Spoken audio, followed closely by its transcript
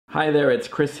Hi there, it's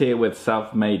Chris here with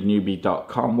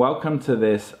selfmadenewbie.com. Welcome to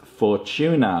this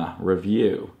Fortuna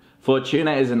review.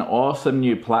 Fortuna is an awesome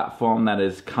new platform that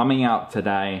is coming out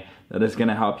today that is going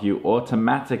to help you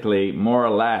automatically, more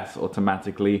or less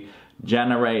automatically,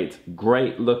 generate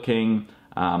great looking,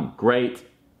 great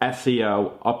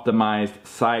SEO optimized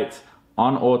sites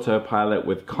on autopilot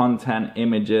with content,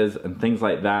 images, and things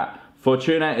like that.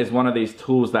 Fortuna is one of these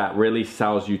tools that really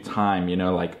sells you time, you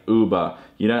know, like Uber.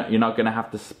 You're not gonna have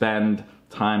to spend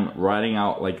time writing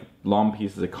out like long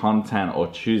pieces of content or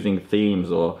choosing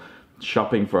themes or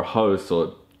shopping for hosts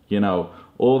or, you know,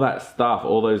 all that stuff,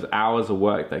 all those hours of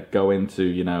work that go into,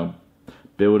 you know,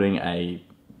 building a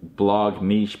blog,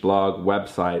 niche blog,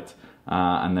 website,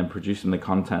 and then producing the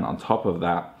content on top of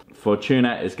that.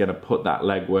 Fortuna is gonna put that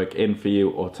legwork in for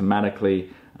you automatically.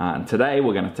 And today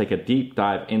we're going to take a deep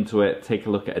dive into it, take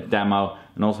a look at a demo,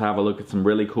 and also have a look at some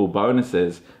really cool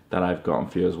bonuses that I've gotten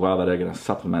for you as well that are going to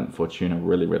supplement Fortuna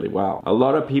really, really well. A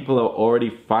lot of people are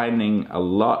already finding a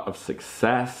lot of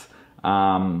success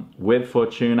with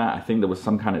Fortuna. I think there was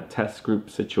some kind of test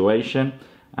group situation,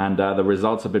 and the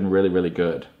results have been really, really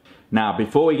good. Now,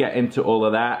 before we get into all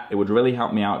of that, it would really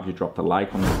help me out if you dropped a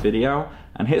like on this video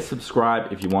and hit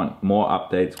subscribe if you want more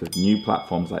updates with new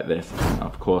platforms like this. And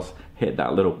of course, hit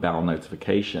that little bell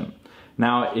notification.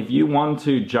 Now, if you want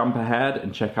to jump ahead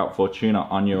and check out Fortuna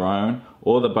on your own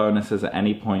or the bonuses at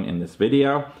any point in this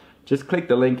video, just click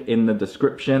the link in the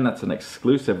description. That's an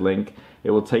exclusive link.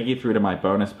 It will take you through to my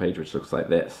bonus page, which looks like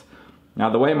this. Now,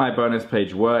 the way my bonus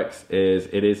page works is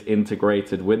it is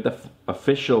integrated with the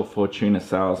official Fortuna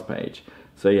sales page.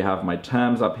 So you have my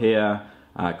terms up here,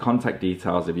 contact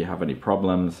details if you have any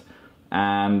problems.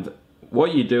 And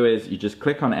what you do is you just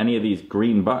click on any of these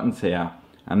green buttons here,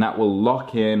 and that will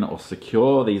lock in or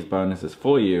secure these bonuses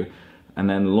for you and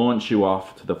then launch you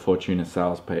off to the Fortuna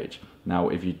sales page. Now,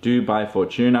 if you do buy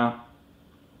Fortuna,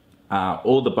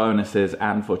 all the bonuses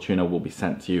and Fortuna will be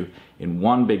sent to you in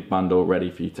one big bundle ready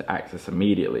for you to access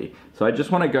immediately. So I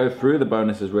just want to go through the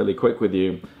bonuses really quick with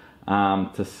you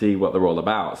to see what they're all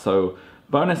about. So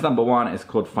bonus number one is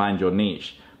called Find Your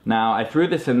Niche. Now, I threw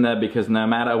this in there because no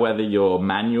matter whether you're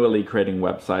manually creating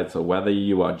websites or whether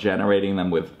you are generating them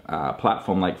with a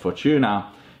platform like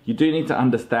Fortuna, you do need to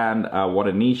understand what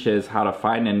a niche is, how to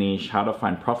find a niche, how to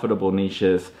find profitable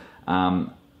niches,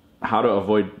 how to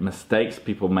avoid mistakes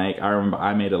people make. I remember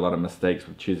I made a lot of mistakes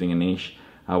with choosing a niche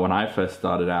when I first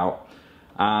started out.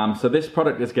 So this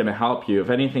product is going to help you.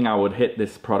 If anything, I would hit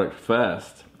this product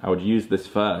first. I would use this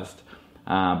first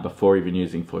before even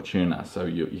using Fortuna. So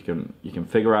you can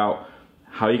figure out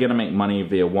how you're going to make money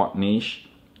via what niche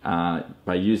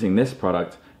by using this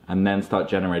product, and then start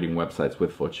generating websites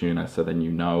with Fortuna. So then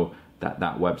you know that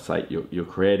that website you're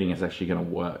creating is actually going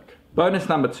to work. Bonus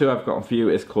number two I've got for you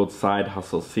is called Side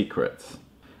Hustle Secrets.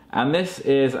 And this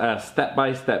is a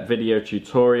step-by-step video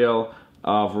tutorial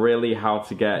of really how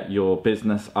to get your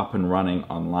business up and running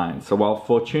online. So while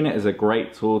Fortuna is a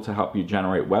great tool to help you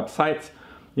generate websites,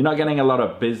 you're not getting a lot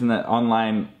of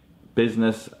online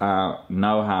business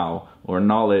know-how or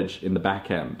knowledge in the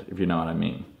back end, if you know what I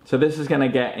mean. So this is going to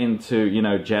get into, you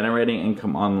know, generating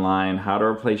income online, how to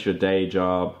replace your day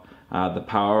job, the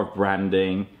power of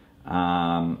branding,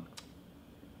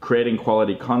 creating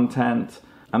quality content.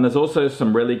 And there's also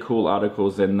some really cool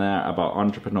articles in there about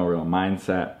entrepreneurial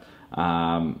mindset,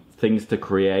 things to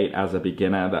create as a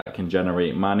beginner that can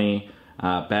generate money,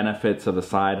 benefits of the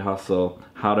side hustle,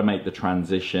 how to make the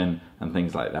transition, and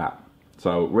things like that.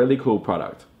 So really cool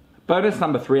product. Bonus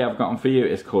number three I've gotten for you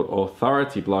is called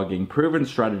Authority Blogging, Proven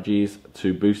Strategies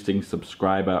to Boosting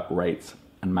Subscriber Rates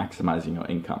and Maximizing Your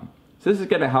Income. So this is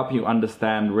going to help you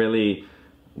understand really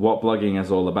what blogging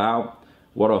is all about,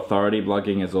 what authority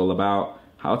blogging is all about,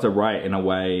 how to write in a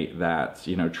way that,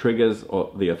 you know, triggers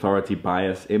the authority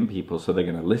bias in people so they're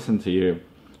going to listen to you,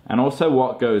 and also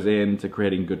what goes into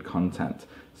creating good content.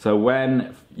 So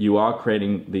when you are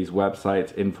creating these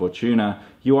websites in Fortuna,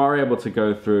 you are able to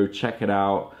go through, check it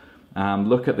out,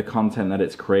 look at the content that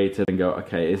it's created and go,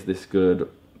 okay, is this good?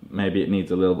 Maybe it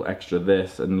needs a little extra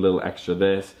this and a little extra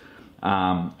this.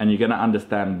 And you're going to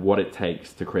understand what it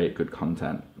takes to create good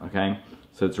content, okay?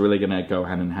 So it's really going to go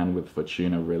hand in hand with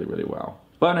Fortuna really, really well.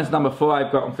 Bonus number four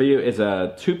I've gotten for you is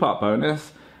a two-part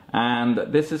bonus, and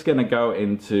this is going to go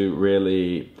into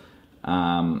really,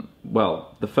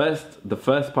 well, the first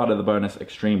part of the bonus,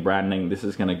 extreme branding. This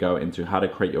is going to go into how to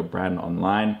create your brand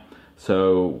online.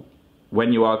 So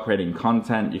when you are creating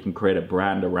content, you can create a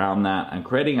brand around that, and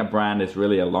creating a brand is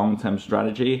really a long-term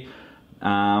strategy.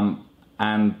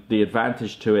 And the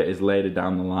advantage to it is later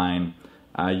down the line,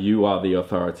 you are the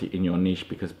authority in your niche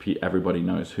because everybody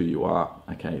knows who you are,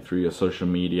 okay, through your social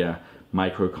media,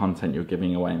 micro content you're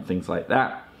giving away and things like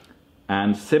that.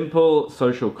 And simple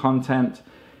social content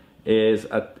is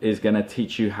going to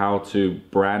teach you how to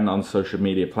brand on social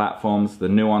media platforms, the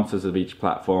nuances of each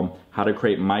platform, how to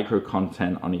create micro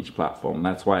content on each platform.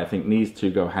 That's why I think these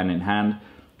two go hand in hand,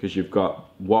 because you've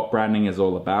got what branding is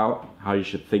all about, how you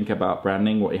should think about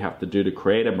branding, what you have to do to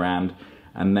create a brand,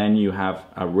 and then you have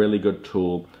a really good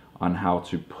tool on how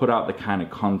to put out the kind of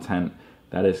content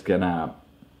that is gonna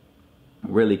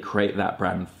really create that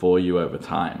brand for you over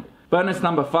time. Bonus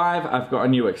number 5, I've got a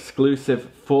new exclusive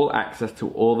full access to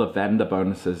all the vendor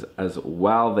bonuses as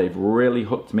well. They've really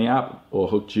hooked me up, or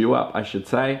hooked you up, I should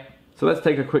say. So let's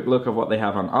take a quick look at what they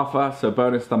have on offer. So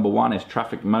bonus number 1 is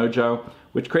Traffic Mojo,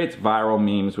 which creates viral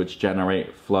memes which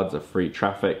generate floods of free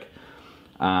traffic.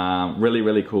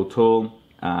 Really cool tool.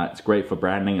 It's great for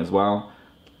branding as well.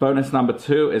 Bonus number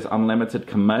 2 is unlimited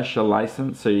commercial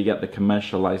license. So you get the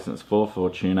commercial license for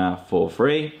Fortuna for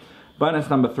free.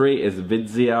 Bonus number 3 is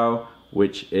Vidzio,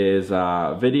 which is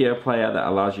a video player that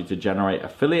allows you to generate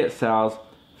affiliate sales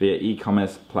via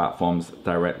e-commerce platforms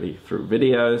directly through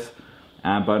videos.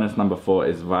 And bonus number 4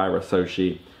 is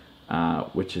Virasoshi,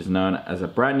 which is known as a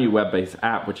brand new web-based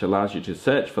app which allows you to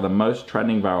search for the most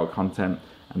trending viral content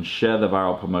and share the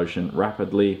viral promotion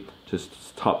rapidly to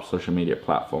top social media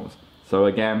platforms. So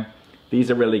again,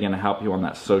 these are really going to help you on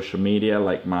that social media,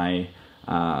 like my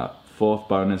 4th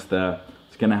bonus there.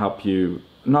 It's going to help you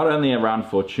not only around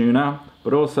Fortuna,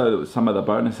 but also some of the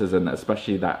bonuses, and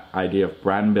especially that idea of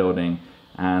brand building.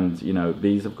 And you know,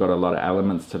 these have got a lot of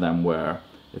elements to them where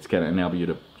it's going to enable you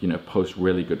to, you know, post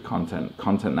really good content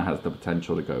that has the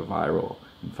potential to go viral,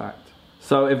 in fact.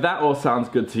 So if that all sounds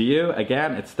good to you,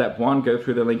 again, it's step 1, go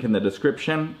through the link in the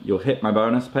description. You'll hit my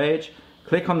bonus page.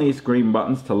 Click on these green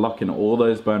buttons to lock in all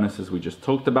those bonuses we just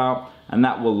talked about, and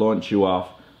that will launch you off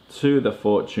to the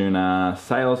Fortuna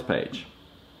sales page.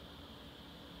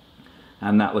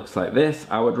 And that looks like this.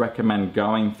 I would recommend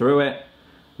going through it,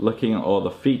 looking at all the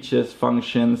features,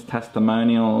 functions,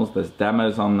 testimonials. There's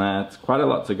demos on there. It's quite a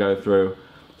lot to go through.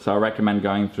 So I recommend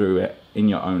going through it in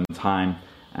your own time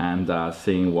and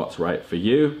seeing what's right for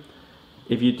you.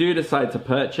 If you do decide to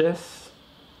purchase,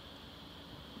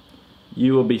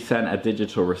 you will be sent a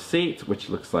digital receipt, which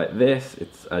looks like this.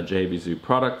 It's a JVZoo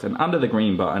product, and under the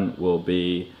green button will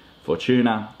be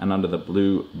Fortuna, and under the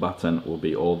blue button will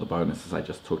be all the bonuses I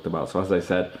just talked about. So as I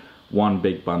said, one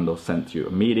big bundle sent to you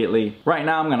immediately. Right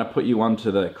now I'm going to put you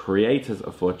onto the creators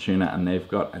of Fortuna, and they've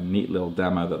got a neat little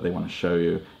demo that they want to show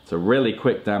you. It's a really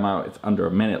quick demo. It's under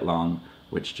a minute long,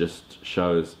 which just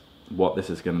shows what this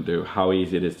is going to do, how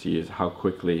easy it is to use, how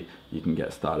quickly you can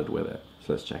get started with it.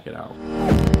 So let's check it out.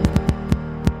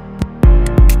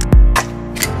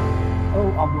 Hello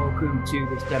and welcome to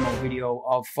this demo video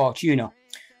of Fortuna.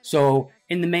 So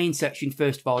in the main section,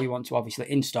 first of all, you want to obviously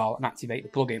install and activate the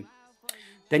plugin.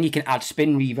 Then you can add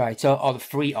Spin Rewriter, or the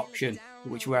free option,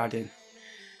 which we're adding.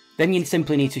 Then you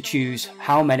simply need to choose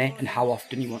how many and how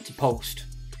often you want to post.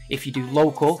 If you do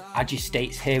local, add your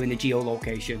states here in the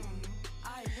geolocation.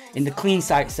 In the clean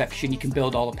site section, you can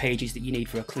build all the pages that you need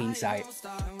for a clean site.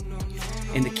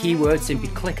 In the keywords, simply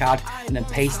click add and then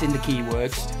paste in the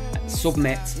keywords,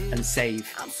 submit and save.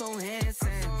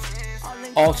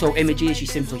 Also images, you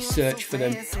simply search for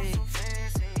them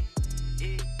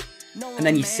and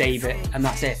then you save it, and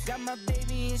that's it.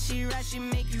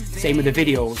 Same with the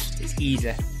videos, it's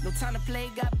easy.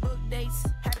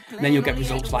 And then you'll get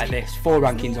results like this, 4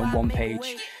 rankings on 1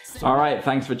 page. Alright,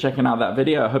 thanks for checking out that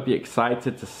video. I hope you're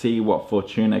excited to see what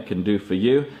Fortuna can do for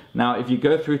you. Now, if you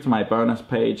go through to my bonus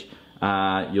page,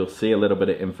 you'll see a little bit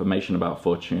of information about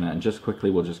Fortuna, and just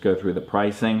quickly we'll just go through the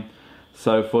pricing.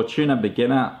 So Fortuna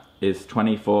Beginner is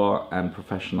 $24 and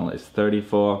Professional is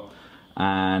 $34,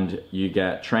 and you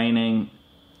get training,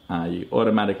 you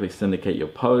automatically syndicate your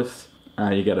posts,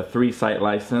 you get a 3-site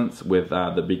license with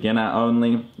the Beginner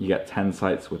only, you get 10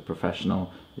 sites with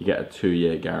Professional, you get a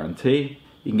 2-year guarantee.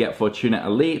 You can get Fortuna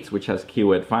Elite, which has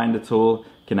keyword finder tool,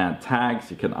 you can add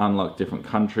tags, you can unlock different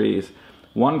countries,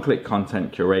 one-click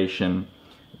content curation,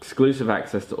 exclusive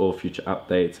access to all future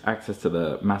updates, access to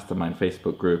the Mastermind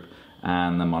Facebook group,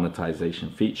 and the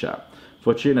monetization feature.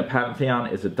 Fortuna Pantheon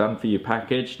is a done-for-you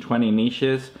package, 20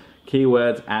 niches,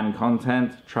 keywords and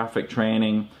content, traffic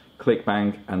training,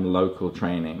 ClickBank, and local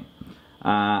training.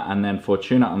 And then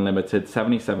Fortuna Unlimited,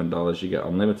 $77, you get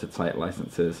unlimited site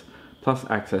licenses, plus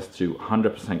access to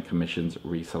 100% commissions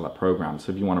reseller program.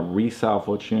 So if you want to resell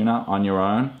Fortuna on your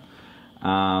own,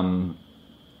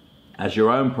 as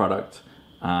your own product,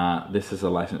 this is a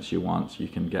license you want. You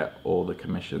can get all the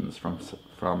commissions from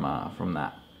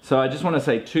that. So I just want to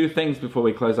say 2 things before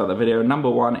we close out the video. Number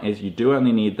 1 is you do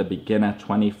only need the beginner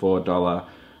 $24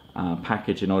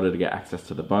 package in order to get access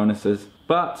to the bonuses.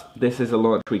 But this is a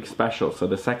launch week special, so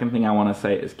the second thing I want to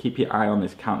say is keep your eye on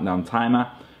this countdown timer,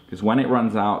 because when it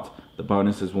runs out, the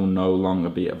bonuses will no longer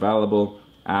be available,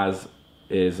 as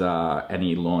is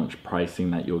any launch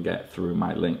pricing that you'll get through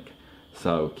my link.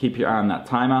 So keep your eye on that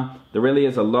timer. There really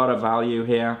is a lot of value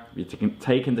here. You can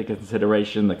take into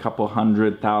consideration the couple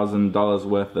 $100,000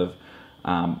 worth of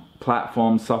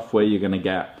platform software you're going to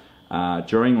get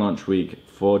during launch week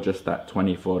for just that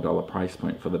 $24 price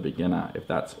point for the beginner, if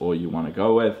that's all you want to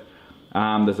go with.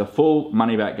 There's a full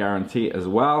money back guarantee as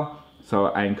well, so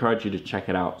I encourage you to check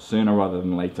it out sooner rather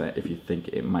than later if you think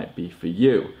it might be for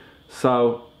you.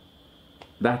 So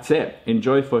that's it.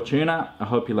 Enjoy Fortuna. I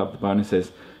hope you love the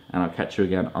bonuses, and I'll catch you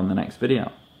again on the next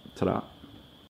video. Ta-da.